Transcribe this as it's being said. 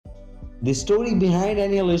The story behind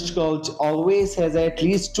any alleged cult always has at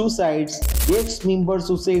least two sides: the ex-members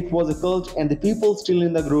who say it was a cult and the people still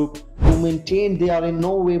in the group who maintain they are in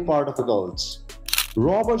no way part of a cult.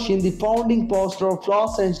 Robert Sheen, the founding pastor of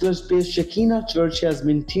Los Angeles-based Shekinah Church, has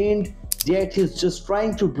maintained that he's just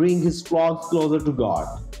trying to bring his flocks closer to God,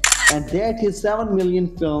 and that his 7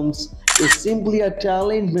 million films is simply a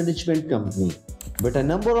talent management company. But a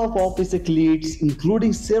number of office elites,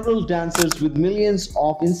 including several dancers with millions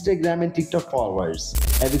of Instagram and TikTok followers,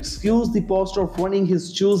 have accused the pastor of running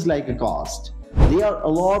his shows like a cost. They are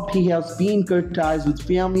allowed he has been cut ties with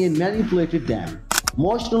family and manipulated them,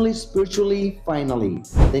 emotionally, spiritually, finally,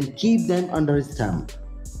 then keep them under his thumb.